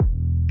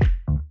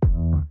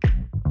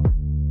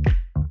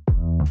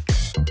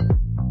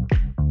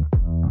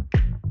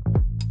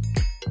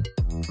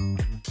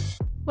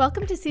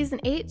Welcome to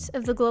Season 8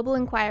 of The Global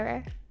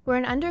Inquirer. We're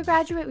an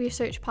undergraduate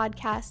research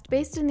podcast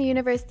based in the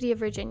University of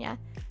Virginia,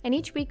 and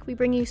each week we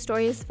bring you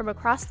stories from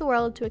across the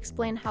world to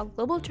explain how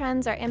global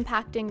trends are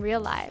impacting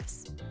real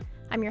lives.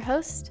 I'm your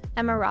host,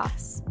 Emma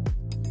Ross.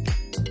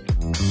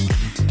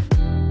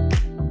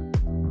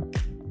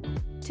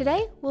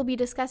 Today, we'll be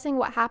discussing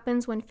what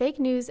happens when fake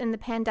news and the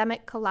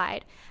pandemic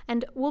collide,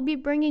 and we'll be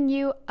bringing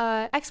you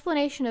an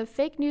explanation of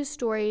fake news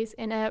stories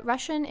in a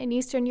Russian and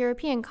Eastern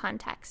European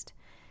context.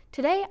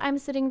 Today, I'm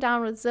sitting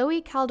down with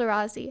Zoe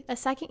Calderazzi, a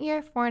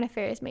second-year foreign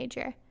affairs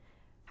major.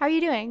 How are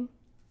you doing?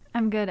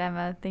 I'm good,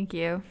 Emma. Thank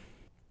you.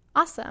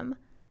 Awesome.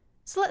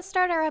 So let's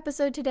start our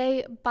episode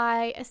today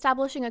by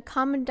establishing a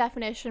common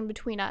definition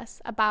between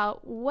us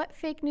about what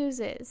fake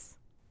news is.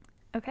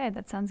 Okay,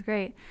 that sounds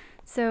great.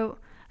 So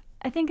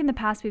I think in the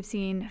past we've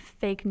seen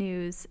fake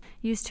news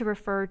used to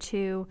refer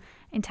to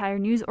entire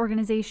news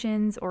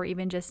organizations or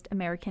even just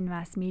American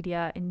mass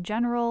media in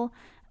general.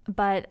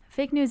 But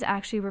fake news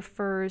actually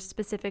refers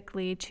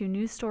specifically to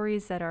news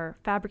stories that are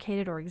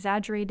fabricated or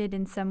exaggerated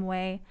in some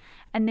way,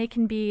 and they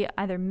can be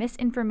either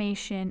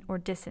misinformation or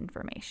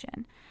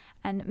disinformation.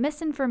 And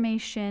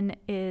misinformation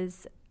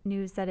is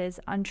news that is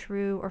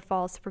untrue or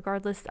false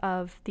regardless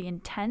of the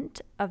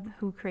intent of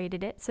who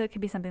created it. So it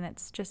could be something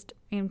that's just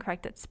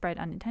incorrect, that's spread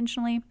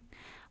unintentionally,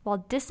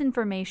 while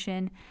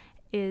disinformation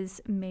is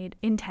made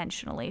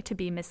intentionally to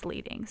be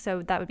misleading.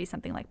 So that would be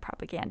something like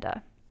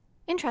propaganda.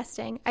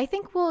 Interesting. I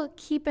think we'll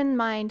keep in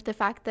mind the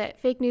fact that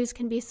fake news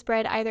can be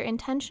spread either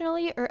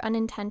intentionally or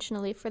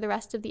unintentionally for the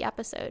rest of the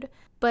episode.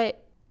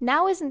 But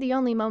now isn't the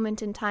only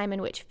moment in time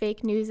in which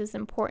fake news is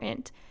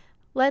important.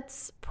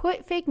 Let's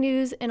put fake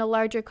news in a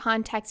larger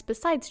context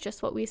besides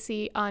just what we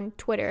see on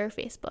Twitter or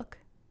Facebook.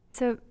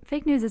 So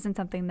fake news isn't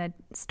something that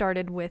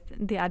started with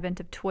the advent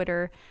of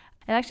Twitter.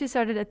 It actually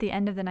started at the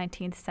end of the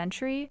 19th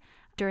century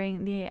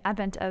during the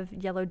advent of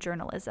yellow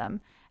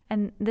journalism.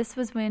 And this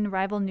was when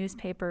rival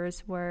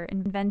newspapers were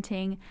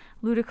inventing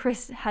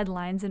ludicrous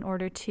headlines in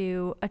order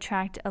to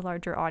attract a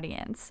larger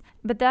audience.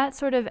 But that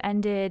sort of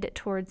ended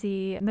towards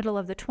the middle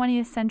of the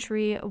 20th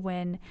century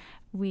when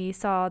we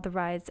saw the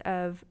rise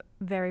of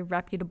very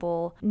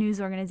reputable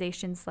news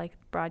organizations like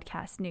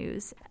Broadcast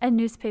News and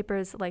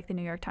newspapers like the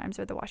New York Times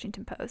or the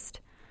Washington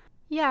Post.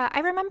 Yeah, I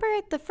remember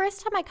the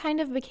first time I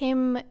kind of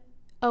became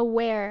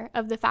aware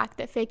of the fact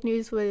that fake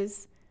news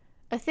was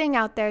a thing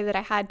out there that I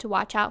had to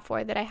watch out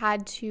for, that I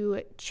had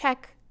to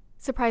check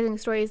surprising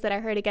stories that I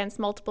heard against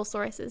multiple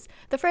sources.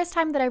 The first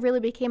time that I really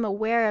became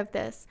aware of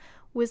this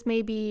was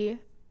maybe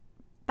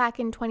back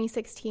in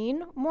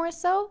 2016, more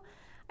so.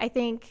 I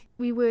think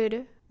we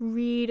would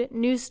read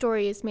news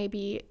stories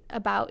maybe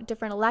about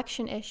different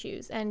election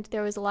issues, and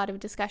there was a lot of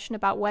discussion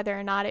about whether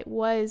or not it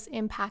was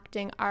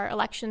impacting our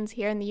elections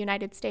here in the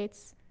United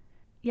States.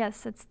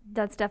 Yes,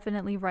 that's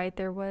definitely right.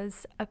 There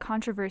was a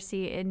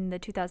controversy in the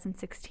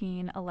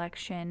 2016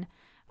 election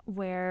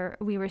where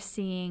we were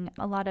seeing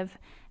a lot of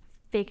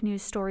fake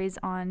news stories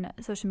on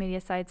social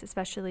media sites,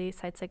 especially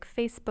sites like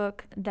Facebook,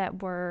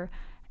 that were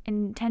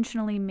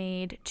intentionally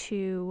made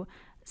to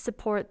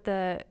support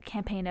the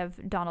campaign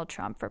of Donald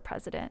Trump for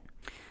president.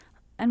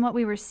 And what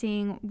we were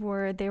seeing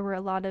there were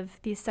a lot of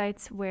these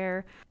sites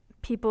where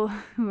people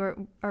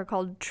who are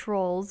called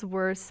trolls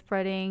were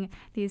spreading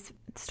these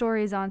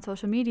stories on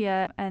social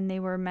media, and they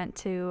were meant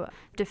to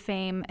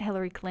defame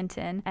Hillary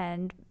Clinton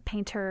and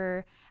paint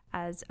her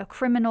as a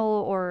criminal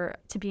or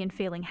to be in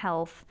failing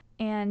health.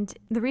 And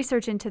the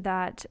research into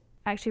that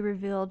actually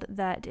revealed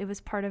that it was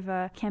part of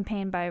a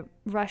campaign by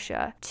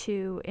Russia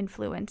to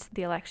influence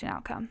the election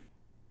outcome.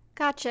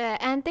 Gotcha.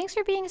 And thanks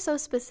for being so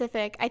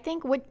specific. I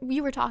think what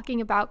you were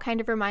talking about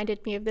kind of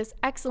reminded me of this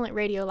excellent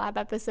Radiolab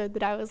episode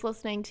that I was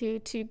listening to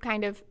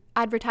kind of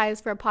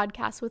advertise for a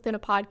podcast within a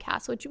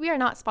podcast, which we are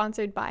not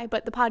sponsored by,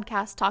 but the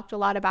podcast talked a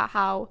lot about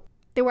how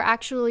there were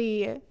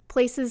actually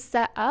places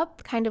set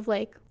up, kind of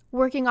like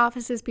working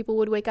offices people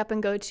would wake up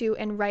and go to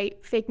and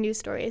write fake news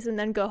stories and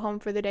then go home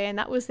for the day, and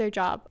that was their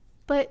job.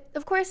 But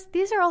of course,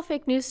 these are all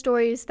fake news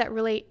stories that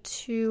relate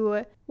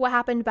to what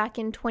happened back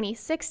in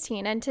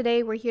 2016. And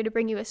today we're here to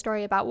bring you a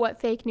story about what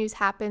fake news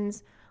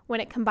happens when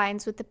it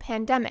combines with the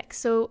pandemic.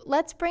 So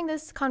let's bring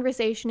this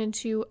conversation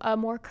into a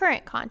more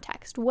current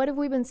context. What have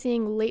we been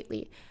seeing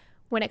lately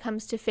when it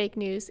comes to fake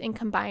news and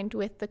combined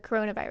with the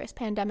coronavirus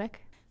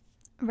pandemic?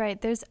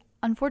 Right. There's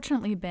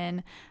unfortunately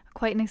been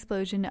quite an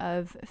explosion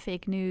of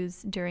fake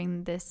news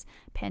during this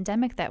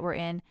pandemic that we're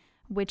in,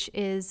 which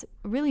is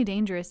really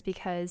dangerous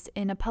because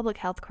in a public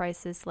health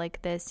crisis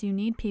like this, you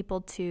need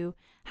people to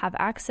have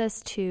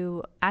access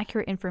to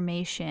accurate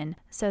information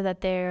so that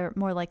they're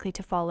more likely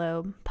to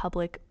follow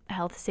public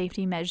health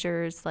safety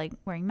measures like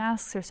wearing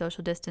masks or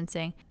social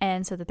distancing,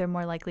 and so that they're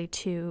more likely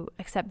to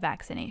accept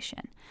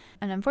vaccination.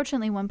 And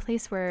unfortunately, one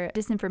place where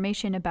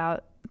disinformation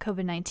about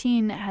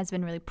COVID-19 has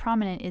been really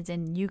prominent is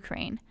in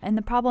Ukraine. And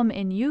the problem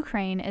in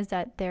Ukraine is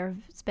that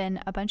there's been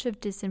a bunch of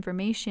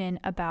disinformation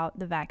about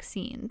the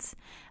vaccines,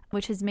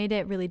 which has made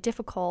it really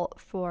difficult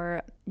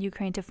for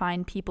Ukraine to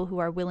find people who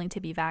are willing to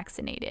be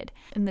vaccinated.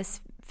 And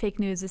this fake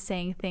news is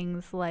saying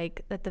things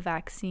like that the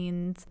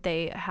vaccines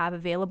they have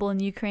available in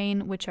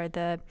Ukraine, which are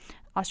the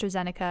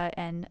AstraZeneca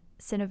and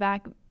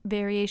Sinovac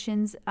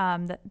variations,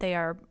 that they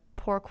are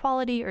poor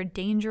quality or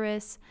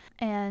dangerous.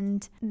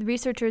 And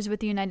researchers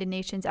with the United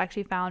Nations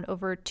actually found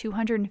over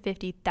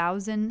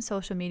 250,000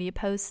 social media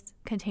posts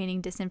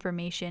containing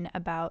disinformation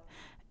about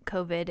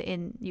COVID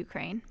in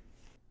Ukraine.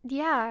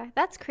 Yeah,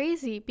 that's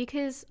crazy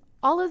because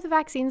all of the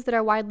vaccines that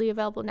are widely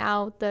available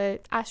now, the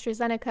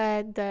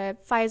AstraZeneca, the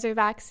Pfizer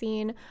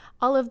vaccine,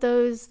 all of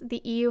those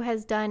the EU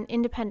has done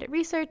independent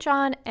research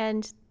on,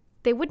 and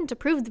they wouldn't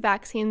approve the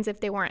vaccines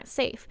if they weren't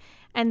safe.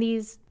 And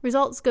these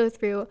results go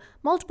through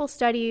multiple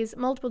studies,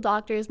 multiple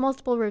doctors,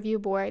 multiple review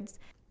boards.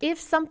 If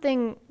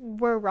something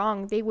were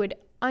wrong, they would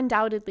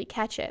undoubtedly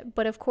catch it.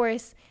 But of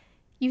course,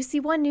 you see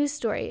one news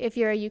story, if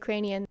you're a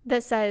Ukrainian,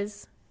 that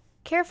says,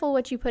 careful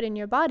what you put in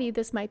your body,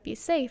 this might be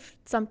safe.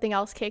 Something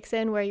else kicks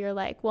in where you're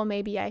like, well,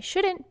 maybe I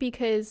shouldn't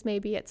because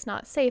maybe it's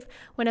not safe.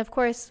 When of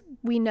course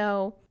we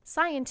know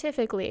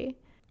scientifically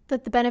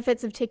that the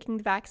benefits of taking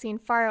the vaccine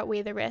far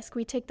outweigh the risk.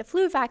 We take the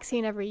flu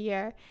vaccine every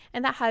year,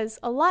 and that has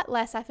a lot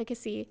less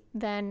efficacy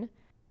than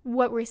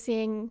what we're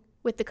seeing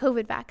with the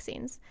COVID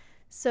vaccines.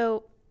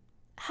 So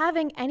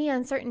having any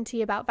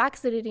uncertainty about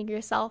vaccinating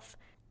yourself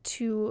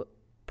to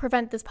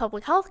prevent this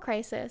public health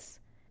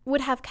crisis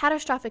would have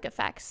catastrophic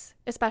effects,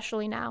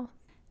 especially now.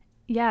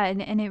 Yeah,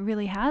 and it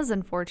really has,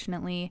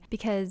 unfortunately,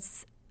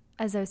 because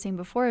as I was saying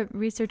before,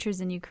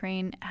 researchers in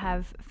Ukraine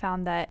have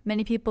found that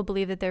many people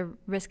believe that their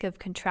risk of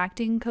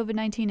contracting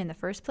COVID-19 in the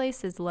first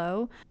place is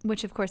low,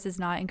 which of course is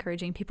not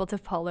encouraging people to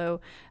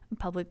follow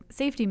public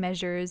safety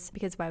measures,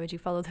 because why would you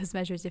follow those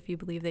measures if you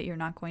believe that you're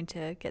not going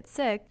to get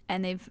sick?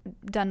 And they've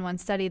done one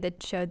study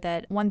that showed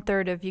that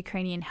 1/3 of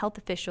Ukrainian health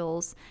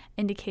officials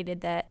indicated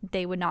that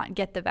they would not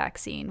get the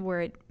vaccine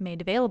were it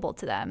made available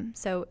to them.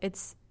 So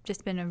it's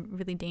just been a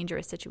really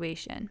dangerous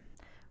situation.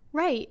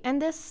 Right,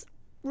 and this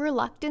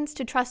reluctance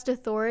to trust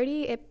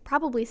authority, it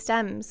probably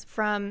stems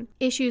from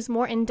issues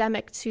more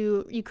endemic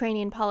to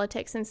Ukrainian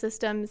politics and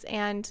systems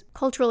and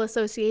cultural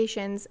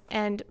associations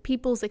and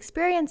people's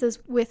experiences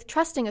with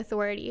trusting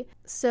authority.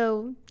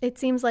 So it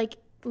seems like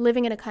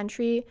living in a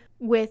country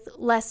with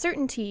less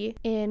certainty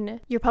in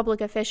your public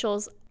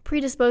officials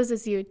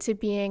predisposes you to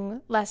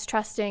being less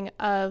trusting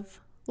of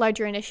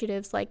larger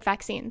initiatives like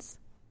vaccines.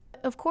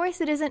 Of course,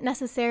 it isn't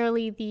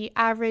necessarily the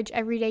average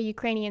everyday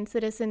Ukrainian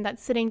citizen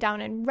that's sitting down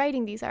and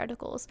writing these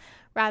articles.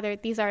 Rather,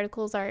 these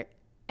articles are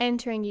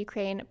entering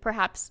Ukraine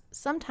perhaps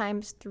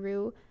sometimes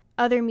through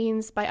other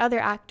means by other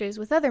actors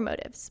with other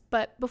motives.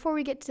 But before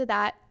we get to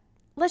that,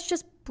 let's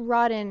just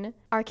broaden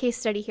our case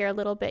study here a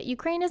little bit.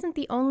 Ukraine isn't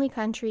the only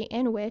country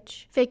in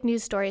which fake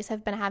news stories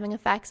have been having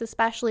effects,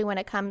 especially when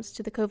it comes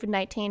to the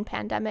COVID-19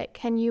 pandemic.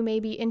 Can you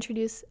maybe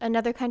introduce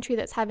another country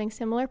that's having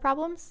similar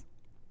problems?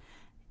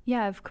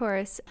 Yeah, of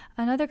course.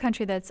 Another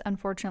country that's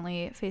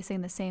unfortunately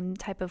facing the same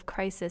type of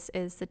crisis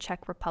is the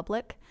Czech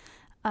Republic.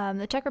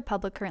 The Czech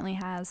Republic currently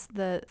has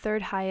the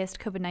third highest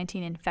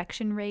COVID-19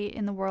 infection rate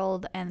in the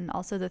world and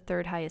also the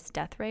third highest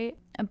death rate.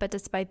 But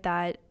despite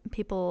that,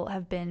 people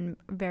have been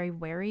very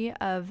wary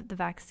of the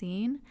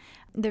vaccine.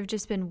 There have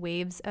just been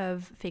waves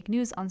of fake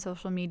news on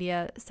social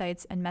media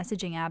sites and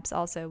messaging apps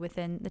also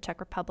within the Czech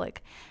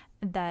Republic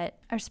that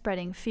are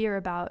spreading fear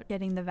about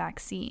getting the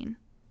vaccine.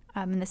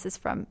 And this is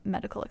from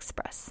Medical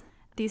Express.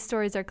 These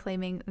stories are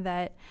claiming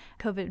that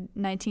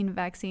COVID-19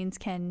 vaccines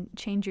can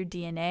change your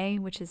DNA,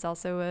 which is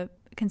also a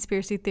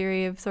conspiracy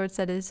theory of sorts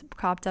that is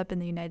cropped up in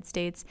the United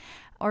States,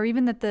 or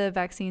even that the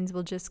vaccines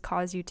will just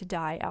cause you to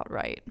die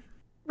outright.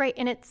 Right,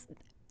 and it's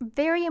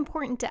very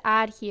important to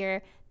add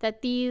here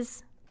that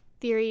these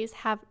theories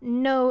have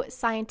no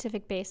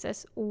scientific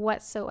basis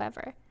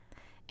whatsoever.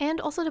 And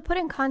also to put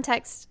in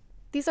context,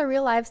 these are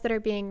real lives that are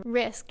being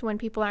risked when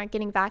people aren't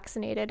getting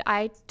vaccinated.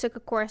 I took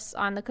a course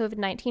on the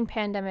COVID-19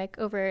 pandemic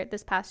over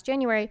this past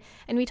January,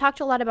 and we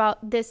talked a lot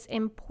about this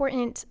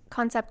important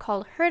concept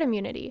called herd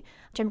immunity,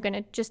 which I'm going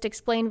to just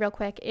explain real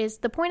quick. Is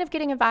the point of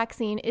getting a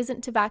vaccine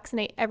isn't to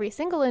vaccinate every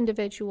single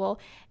individual,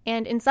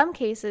 and in some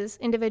cases,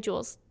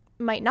 individuals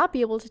might not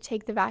be able to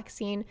take the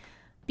vaccine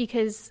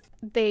because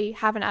they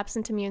have an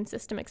absent immune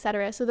system,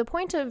 etc. So the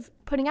point of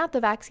putting out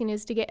the vaccine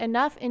is to get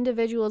enough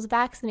individuals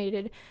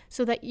vaccinated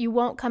so that you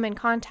won't come in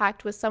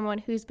contact with someone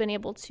who's been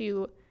able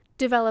to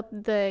develop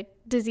the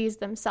disease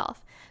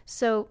themselves.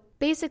 So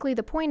basically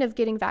the point of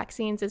getting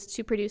vaccines is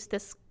to produce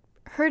this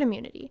herd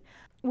immunity,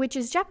 which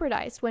is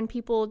jeopardized when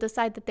people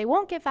decide that they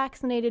won't get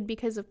vaccinated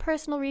because of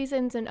personal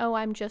reasons and, oh,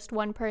 I'm just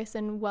one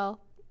person.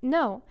 Well,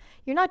 no,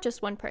 you're not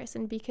just one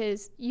person,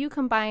 because you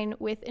combine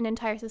with an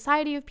entire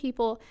society of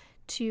people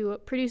to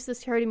produce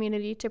this herd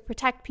immunity to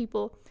protect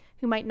people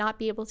who might not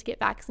be able to get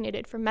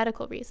vaccinated for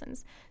medical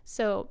reasons.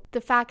 So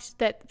the fact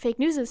that fake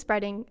news is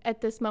spreading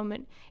at this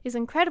moment is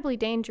incredibly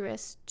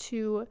dangerous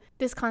to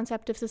this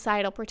concept of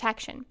societal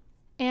protection.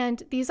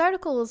 And these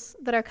articles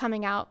that are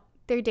coming out,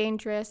 they're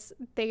dangerous,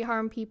 they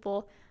harm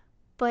people,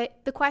 but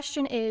the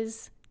question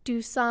is,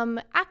 do some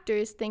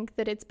actors think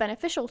that it's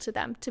beneficial to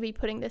them to be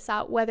putting this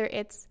out, whether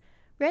it's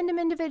random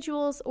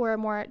individuals or a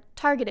more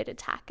targeted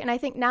attack? And I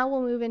think now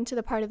we'll move into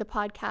the part of the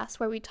podcast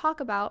where we talk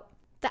about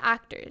the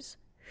actors.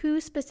 Who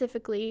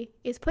specifically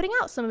is putting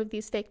out some of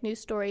these fake news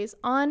stories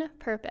on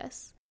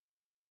purpose?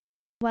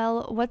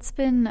 Well, what's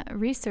been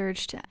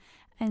researched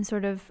and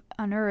sort of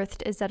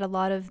unearthed is that a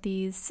lot of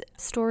these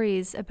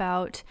stories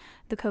about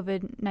the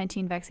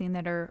COVID-19 vaccine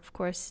that are, of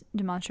course,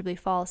 demonstrably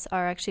false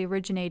are actually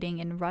originating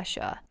in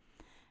Russia.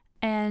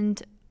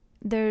 And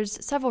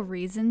there's several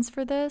reasons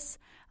for this.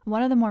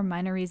 One of the more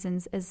minor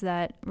reasons is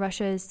that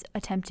Russia is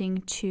attempting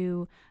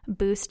to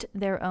boost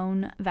their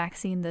own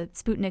vaccine, the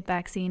Sputnik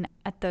vaccine,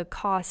 at the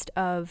cost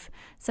of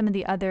some of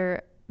the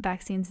other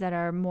vaccines that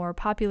are more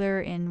popular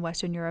in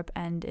Western Europe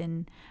and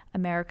in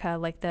America,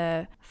 like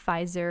the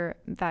Pfizer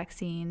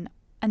vaccine.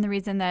 And the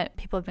reason that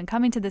people have been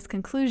coming to this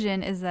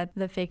conclusion is that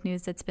the fake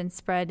news that's been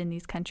spread in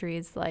these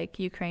countries like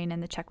Ukraine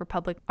and the Czech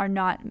Republic are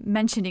not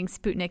mentioning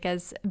Sputnik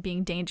as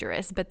being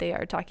dangerous, but they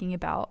are talking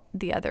about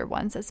the other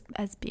ones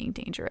as being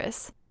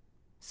dangerous.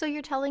 So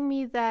you're telling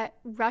me that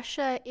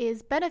Russia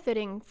is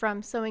benefiting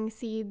from sowing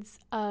seeds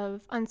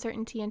of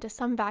uncertainty into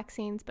some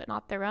vaccines, but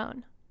not their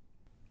own?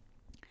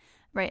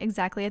 Right,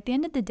 exactly. At the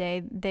end of the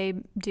day, they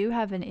do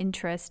have an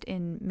interest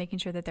in making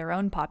sure that their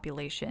own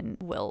population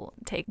will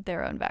take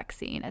their own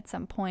vaccine at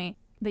some point.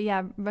 But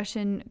yeah,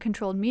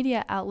 Russian-controlled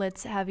media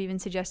outlets have even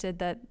suggested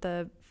that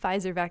the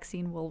Pfizer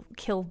vaccine will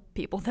kill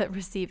people that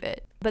receive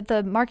it. But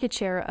the market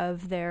share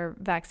of their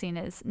vaccine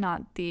is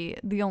not the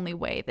only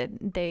way that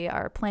they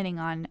are planning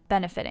on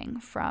benefiting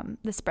from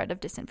the spread of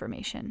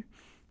disinformation.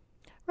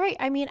 Right.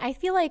 I mean, I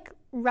feel like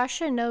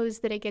Russia knows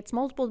that it gets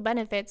multiple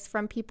benefits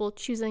from people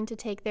choosing to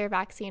take their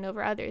vaccine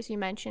over others. You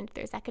mentioned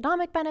there's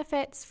economic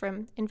benefits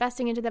from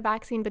investing into the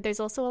vaccine, but there's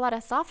also a lot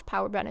of soft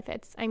power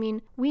benefits. I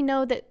mean, we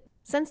know that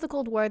since the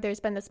Cold War, there's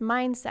been this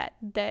mindset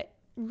that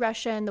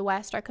Russia and the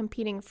West are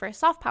competing for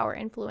soft power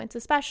influence,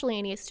 especially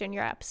in Eastern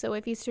Europe. So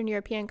if Eastern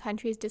European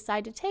countries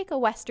decide to take a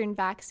Western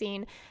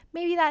vaccine,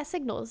 maybe that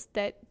signals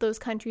that those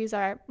countries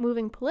are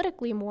moving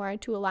politically more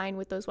to align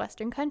with those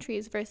Western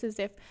countries, versus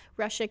if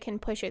Russia can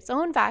push its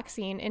own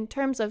vaccine in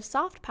terms of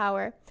soft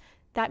power,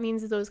 that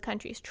means that those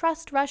countries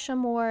trust Russia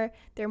more.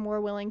 They're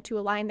more willing to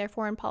align their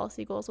foreign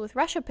policy goals with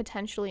Russia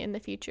potentially in the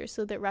future,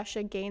 so that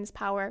Russia gains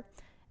power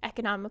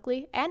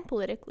economically and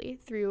politically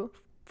through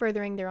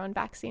furthering their own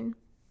vaccine.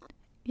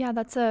 Yeah,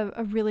 that's a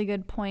really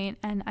good point.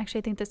 And actually,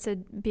 I think this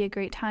would be a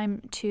great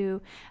time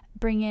to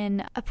bring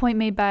in a point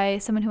made by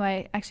someone who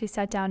I actually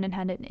sat down and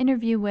had an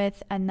interview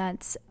with, and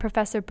that's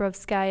Professor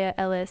Brovskaya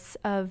Ellis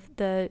of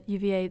the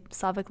UVA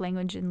Slavic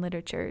Language and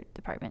Literature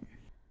Department.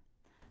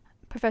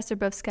 Professor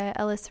Brovskaya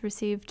Ellis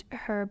received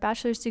her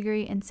bachelor's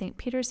degree in St.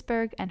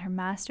 Petersburg and her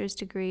master's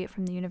degree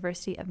from the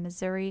University of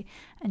Missouri,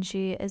 and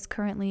she is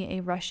currently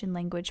a Russian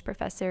language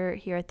professor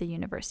here at the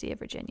University of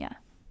Virginia.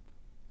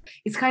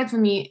 It's hard for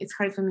me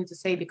to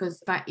say,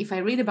 because if I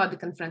read about the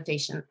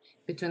confrontation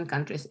between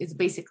countries, it's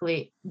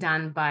basically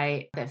done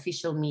by the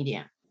official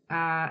media.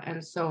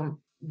 And so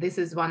this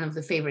is one of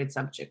the favorite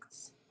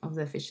subjects of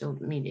the official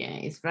media,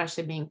 is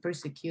Russia being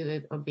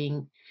persecuted or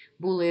being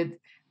bullied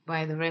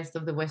by the rest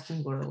of the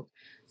Western world.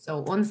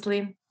 So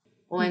honestly,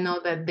 all I know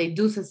that they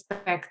do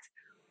suspect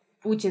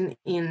Putin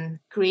in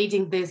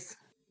creating this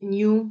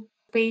new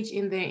page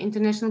in the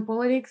international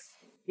politics,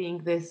 being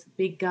this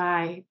big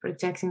guy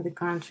protecting the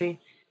country.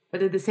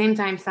 But at the same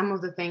time, some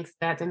of the things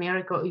that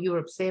America or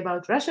Europe say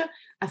about Russia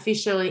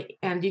officially,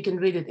 and you can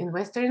read it in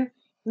Western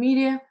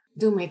media,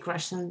 do make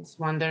Russians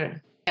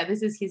wonder. Yeah,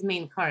 this is his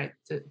main card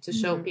to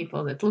show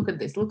people that look at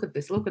this, look at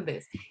this, look at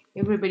this.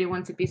 Everybody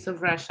wants a piece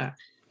of Russia.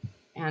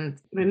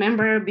 And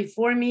remember,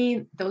 before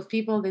me, those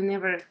people, they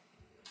never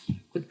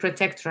could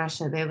protect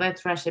Russia. They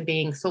let Russia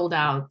being sold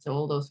out to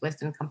all those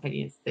Western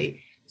companies.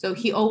 So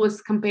he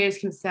always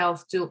compares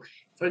himself to,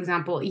 for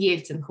example,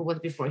 Yeltsin, who was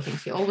before him.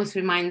 He always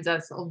reminds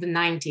us of the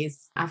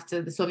 90s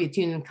after the Soviet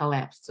Union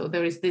collapsed. So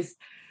there is this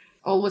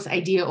always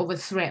idea of a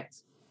threat.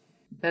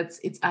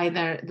 It's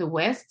either the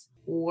West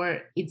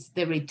or it's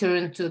the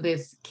return to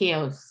this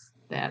chaos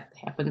that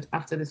happened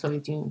after the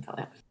Soviet Union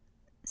collapsed.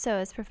 So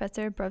as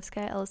Professor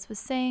Brovskaya Ellis was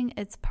saying,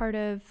 it's part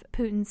of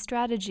Putin's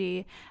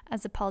strategy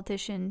as a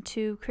politician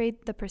to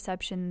create the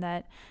perception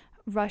that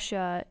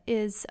Russia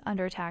is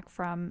under attack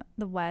from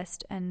the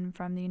West and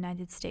from the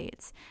United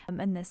States.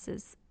 And this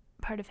is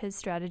part of his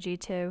strategy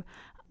to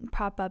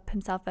prop up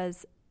himself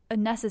as a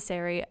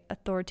necessary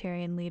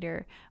authoritarian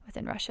leader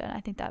within Russia. And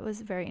I think that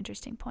was a very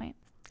interesting point.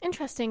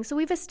 Interesting. So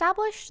we've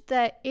established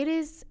that it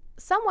is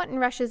somewhat in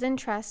Russia's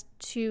interest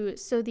to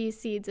sow these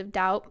seeds of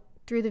doubt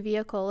through the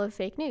vehicle of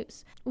fake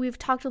news. We've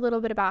talked a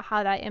little bit about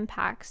how that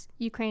impacts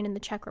Ukraine and the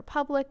Czech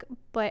Republic,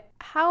 but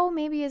how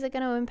maybe is it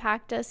going to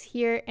impact us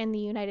here in the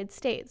United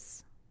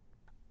States?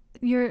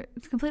 You're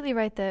completely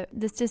right that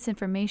this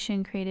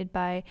disinformation created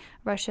by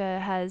Russia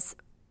has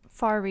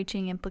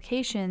far-reaching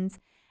implications,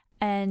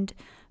 and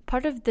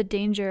Part of the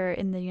danger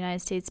in the United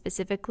States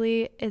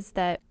specifically is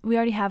that we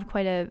already have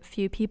quite a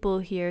few people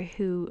here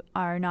who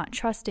are not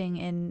trusting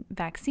in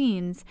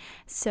vaccines.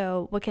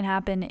 So what can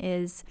happen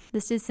is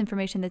this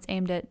disinformation that's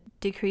aimed at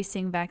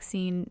decreasing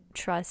vaccine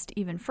trust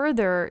even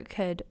further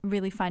could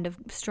really find a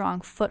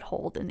strong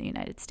foothold in the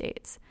United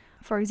States.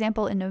 For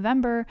example, in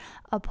November,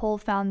 a poll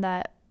found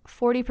that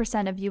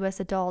 40% of U.S.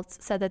 adults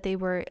said that they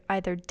were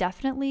either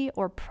definitely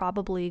or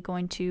probably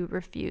going to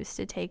refuse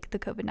to take the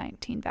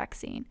COVID-19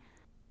 vaccine.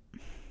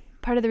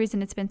 Part of the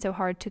reason it's been so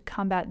hard to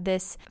combat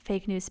this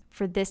fake news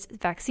for this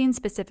vaccine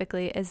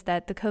specifically is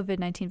that the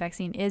COVID-19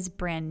 vaccine is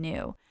brand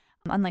new.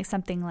 Unlike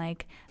something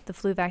like the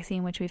flu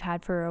vaccine, which we've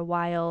had for a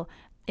while,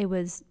 it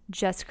was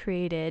just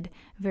created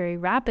very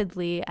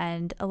rapidly,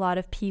 and a lot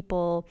of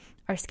people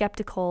are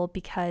skeptical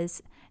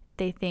because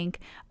they think,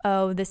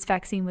 oh, this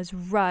vaccine was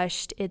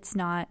rushed, it's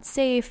not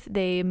safe,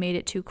 they made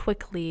it too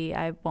quickly,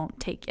 I won't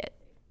take it.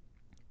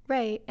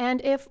 Right,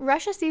 and if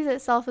Russia sees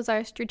itself as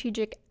our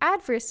strategic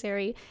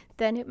adversary,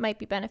 then it might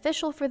be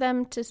beneficial for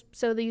them to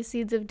sow these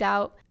seeds of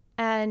doubt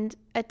and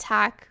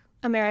attack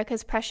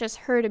America's precious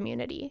herd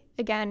immunity.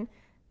 Again,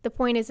 the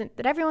point isn't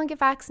that everyone get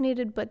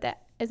vaccinated, but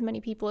that as many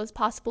people as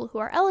possible who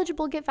are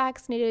eligible get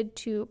vaccinated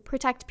to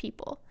protect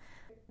people.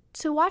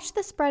 To watch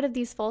the spread of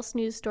these false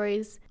news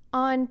stories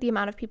on the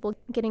amount of people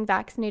getting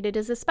vaccinated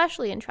is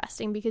especially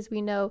interesting because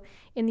we know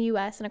in the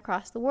US and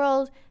across the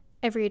world,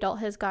 every adult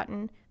has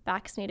gotten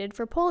vaccinated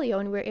for polio,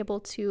 and we're able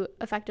to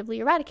effectively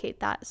eradicate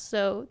that.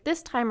 So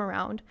this time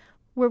around,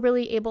 we're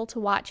really able to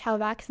watch how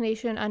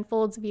vaccination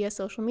unfolds via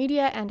social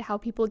media and how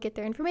people get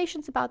their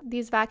information about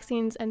these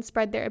vaccines and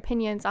spread their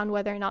opinions on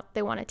whether or not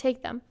they want to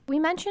take them. We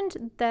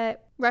mentioned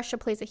that Russia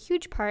plays a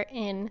huge part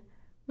in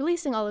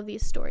releasing all of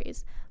these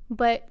stories,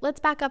 but let's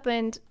back up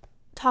and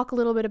talk a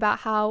little bit about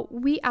how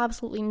we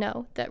absolutely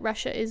know that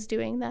Russia is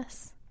doing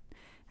this.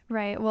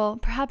 Right. Well,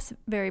 perhaps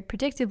very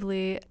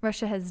predictably,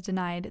 Russia has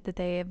denied that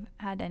they have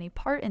had any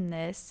part in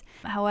this.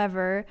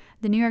 However,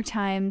 the New York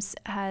Times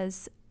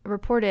has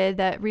reported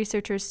that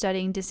researchers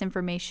studying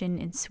disinformation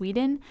in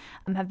Sweden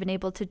have been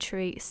able to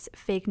trace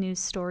fake news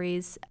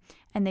stories,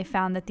 and they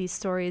found that these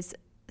stories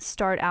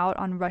start out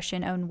on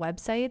Russian-owned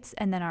websites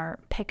and then are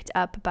picked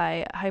up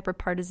by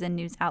hyper-partisan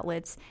news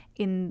outlets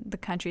in the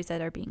countries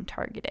that are being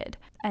targeted.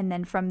 And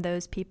then from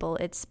those people,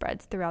 it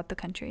spreads throughout the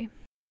country.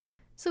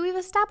 So we've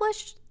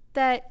established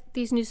that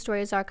these news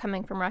stories are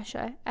coming from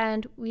Russia,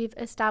 and we've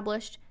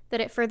established that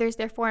it furthers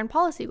their foreign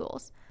policy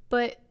goals.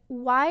 But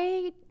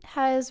why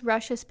has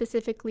Russia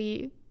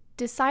specifically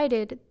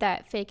decided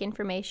that fake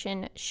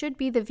information should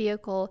be the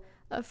vehicle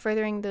of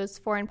furthering those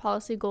foreign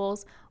policy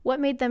goals? What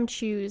made them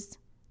choose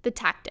the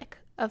tactic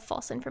of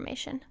false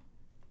information?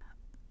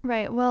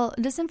 Right. Well,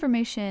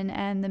 disinformation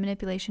and the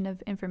manipulation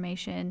of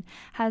information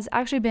has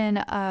actually been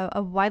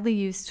a widely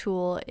used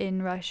tool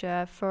in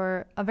Russia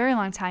for a very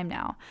long time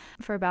now,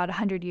 for about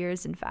 100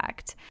 years, in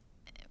fact.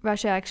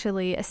 Russia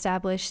actually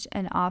established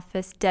an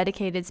office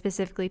dedicated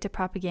specifically to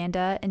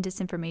propaganda and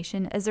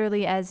disinformation as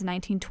early as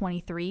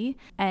 1923,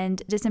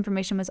 and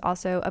disinformation was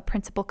also a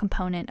principal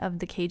component of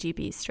the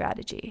KGB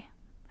strategy,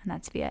 and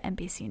that's via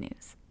NBC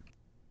News.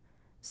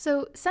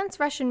 So, since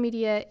Russian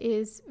media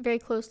is very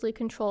closely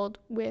controlled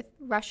with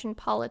Russian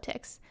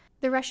politics,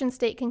 the Russian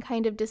state can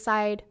kind of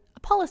decide a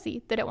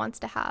policy that it wants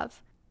to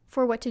have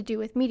for what to do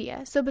with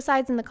media. So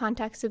besides in the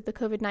context of the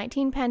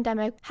COVID-19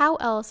 pandemic, how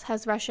else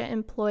has Russia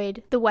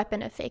employed the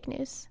weapon of fake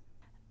news?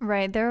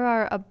 Right. There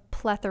are a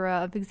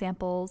plethora of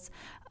examples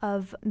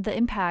of the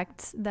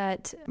impact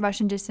that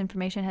Russian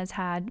disinformation has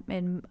had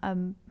in a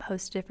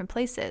host of different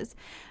places.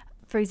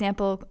 For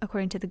example,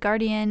 according to The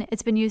Guardian,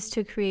 it's been used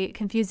to create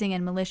confusing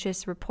and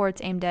malicious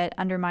reports aimed at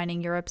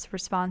undermining Europe's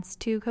response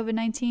to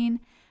COVID-19.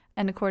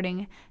 And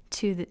according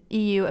to the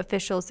EU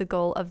officials, the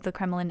goal of the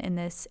Kremlin in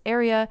this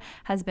area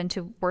has been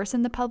to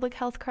worsen the public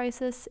health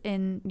crisis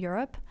in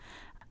Europe.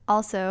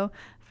 Also,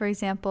 for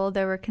example,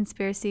 there were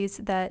conspiracies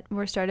that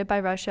were started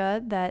by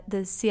Russia that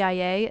the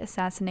CIA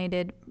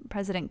assassinated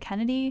President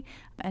Kennedy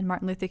and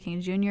Martin Luther King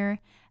Jr.,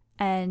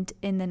 and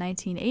in the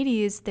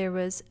 1980s, there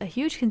was a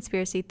huge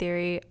conspiracy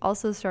theory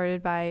also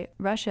started by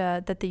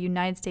Russia that the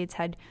United States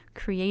had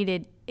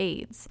created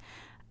AIDS.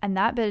 And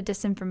that bit of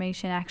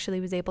disinformation actually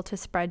was able to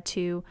spread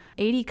to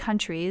 80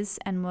 countries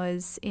and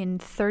was in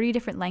 30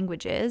 different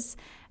languages,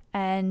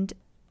 and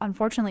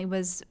unfortunately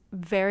was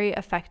very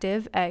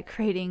effective at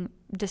creating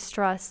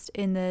distrust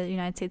in the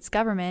United States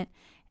government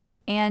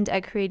and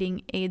at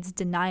creating AIDS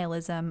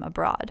denialism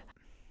abroad.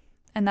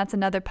 And that's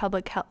another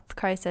public health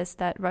crisis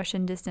that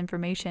Russian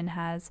disinformation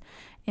has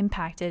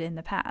impacted in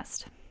the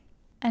past.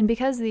 And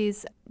because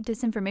these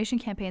disinformation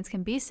campaigns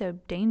can be so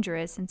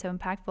dangerous and so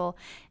impactful,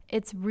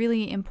 it's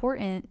really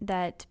important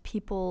that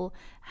people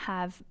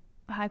have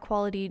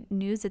high-quality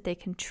news that they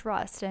can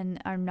trust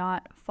and are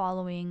not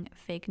following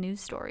fake news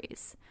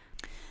stories.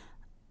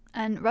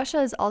 And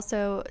Russia is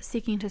also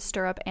seeking to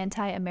stir up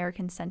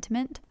anti-American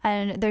sentiment,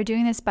 and they're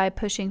doing this by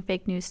pushing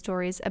fake news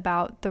stories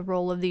about the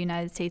role of the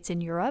United States in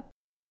Europe.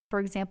 For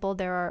example,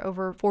 there are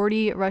over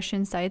 40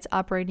 Russian sites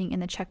operating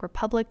in the Czech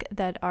Republic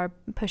that are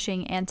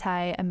pushing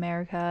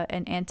anti-America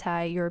and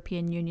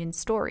anti-European Union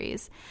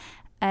stories.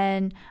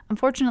 And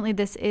unfortunately,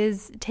 this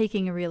is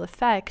taking a real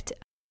effect.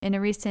 In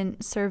a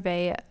recent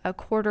survey, a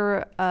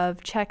quarter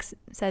of Czechs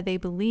said they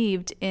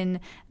believed in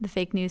the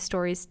fake news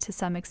stories to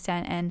some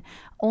extent, and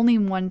only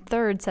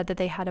 1/3 said that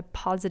they had a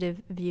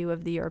positive view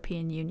of the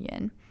European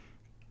Union.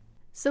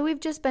 So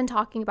we've just been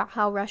talking about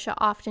how Russia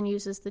often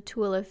uses the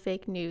tool of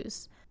fake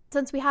news.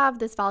 Since we have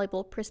this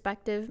valuable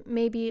perspective,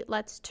 maybe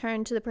let's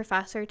turn to the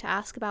professor to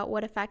ask about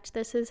what effect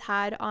this has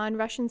had on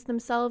Russians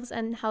themselves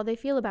and how they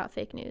feel about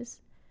fake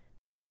news.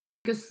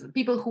 Because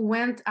people who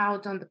went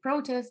out on the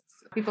protests,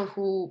 people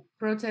who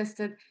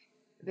protested,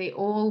 they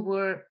all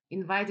were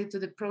invited to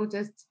the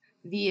protests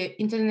via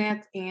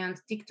internet and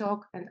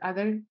TikTok and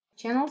other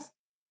channels.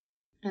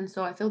 And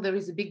so I feel there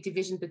is a big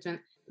division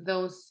between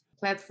those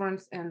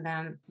platforms and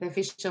then the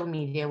official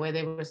media, where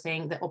they were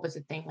saying the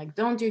opposite thing, like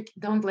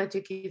don't let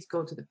your kids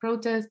go to the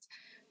protests,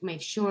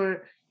 make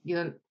sure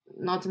you're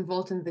not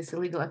involved in this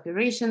illegal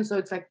operation. So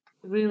it's like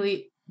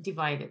really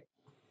divided.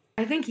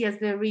 I think, yes,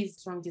 there is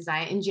strong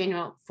desire in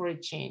general for a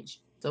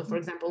change. So, for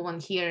example, when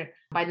here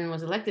Biden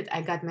was elected,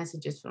 I got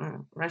messages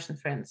from Russian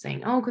friends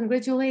saying, "Oh,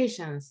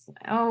 congratulations!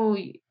 Oh,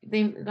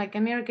 they like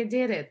America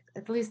did it.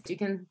 At least you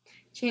can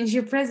change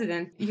your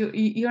president.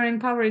 You're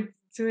empowered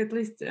to at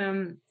least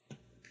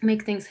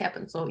make things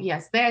happen." So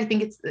yes, there I think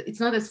it's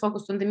not as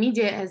focused on the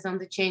media as on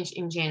the change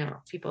in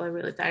general. People are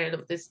really tired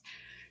of this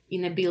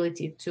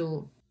inability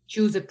to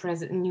choose a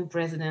new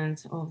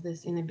president, of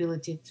this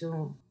inability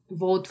to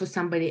vote for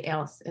somebody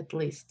else at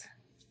least.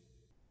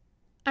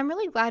 I'm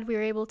really glad we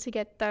were able to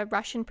get the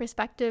Russian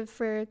perspective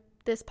for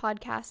this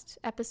podcast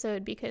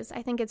episode, because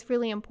I think it's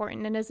really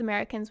important, and as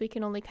Americans we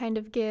can only kind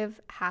of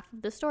give half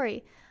of the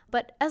story.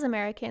 But as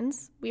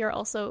Americans, we are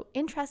also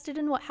interested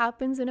in what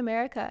happens in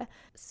America.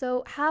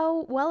 So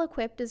how well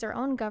equipped is our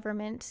own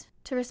government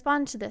to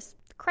respond to this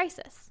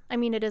crisis? I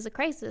mean, it is a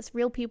crisis.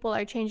 Real people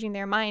are changing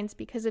their minds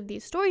because of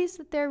these stories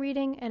that they're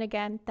reading, and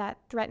again, that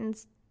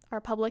threatens our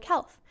public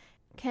health.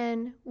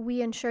 Can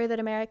we ensure that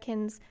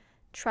Americans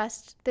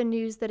trust the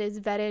news that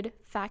is vetted,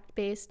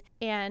 fact-based,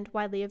 and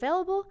widely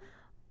available?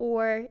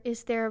 Or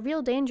is there a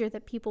real danger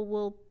that people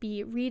will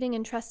be reading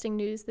and trusting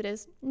news that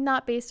is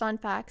not based on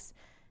facts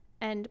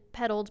and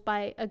peddled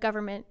by a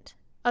government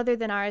other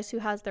than ours who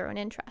has their own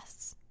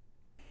interests?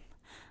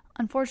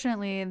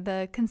 Unfortunately,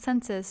 the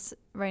consensus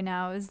right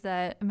now is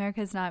that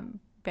America is not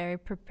very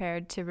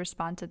prepared to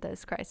respond to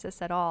this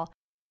crisis at all.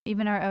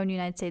 Even our own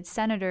United States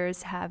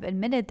senators have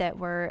admitted that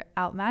we're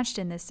outmatched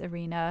in this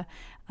arena.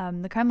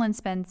 The Kremlin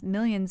spends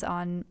millions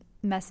on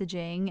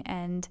messaging,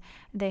 and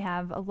they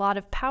have a lot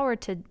of power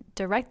to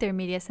direct their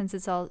media since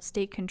it's all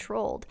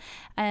state-controlled.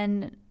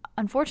 And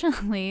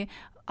unfortunately,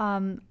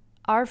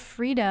 our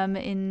freedom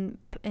in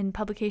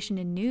publication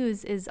and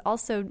news is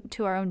also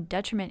to our own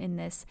detriment in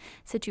this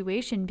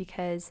situation,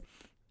 because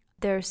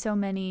there are so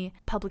many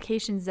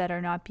publications that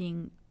are not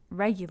being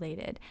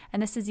regulated.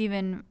 And this is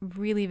even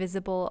really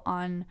visible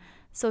on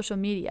social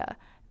media,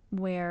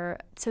 where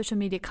social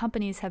media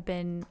companies have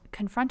been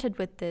confronted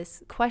with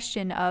this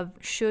question of,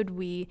 should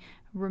we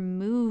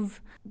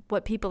remove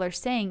what people are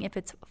saying if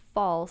it's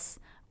false,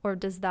 or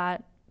does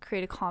that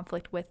create a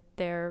conflict with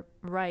their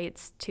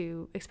rights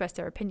to express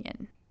their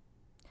opinion?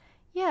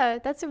 Yeah,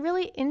 that's a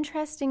really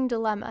interesting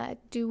dilemma.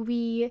 Do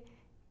we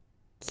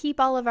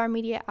keep all of our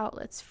media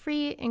outlets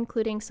free,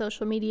 including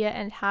social media,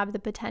 and have the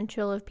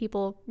potential of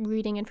people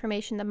reading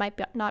information that might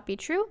not be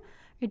true?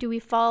 Or do we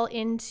fall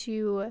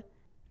into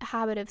a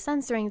habit of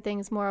censoring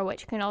things more,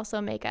 which can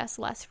also make us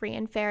less free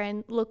and fair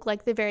and look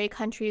like the very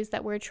countries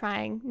that we're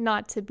trying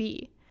not to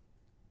be?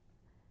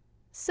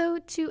 So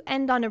to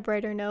end on a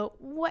brighter note,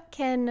 what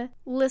can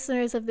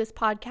listeners of this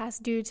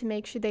podcast do to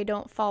make sure they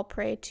don't fall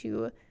prey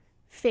to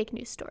fake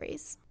news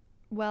stories?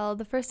 Well,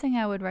 the first thing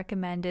I would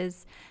recommend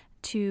is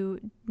to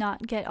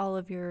not get all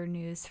of your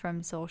news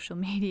from social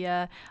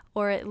media,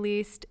 or at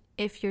least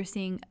if you're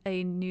seeing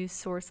a news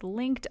source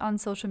linked on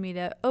social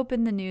media,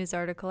 open the news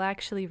article,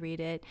 actually read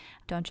it.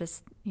 Don't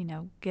just,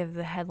 give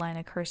the headline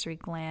a cursory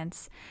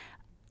glance.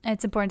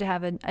 It's important to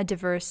have a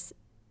diverse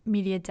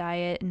media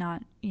diet,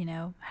 not,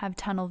 have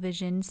tunnel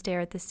vision,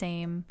 stare at the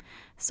same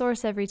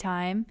source every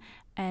time.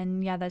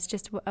 And yeah, that's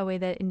just a way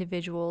that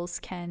individuals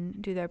can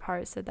do their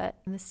part so that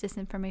this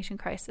disinformation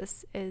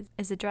crisis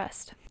is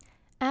addressed.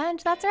 And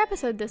that's our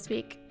episode this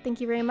week. Thank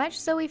you very much,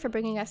 Zoe, for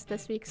bringing us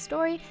this week's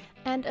story,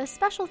 and a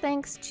special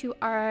thanks to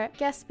our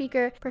guest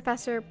speaker,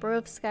 Professor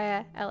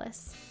Borovskaya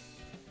Ellis.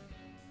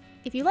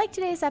 If you liked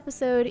today's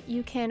episode,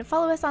 you can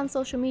follow us on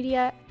social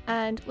media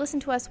and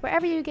listen to us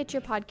wherever you get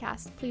your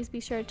podcasts. Please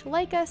be sure to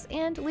like us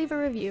and leave a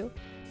review.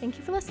 Thank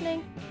you for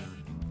listening.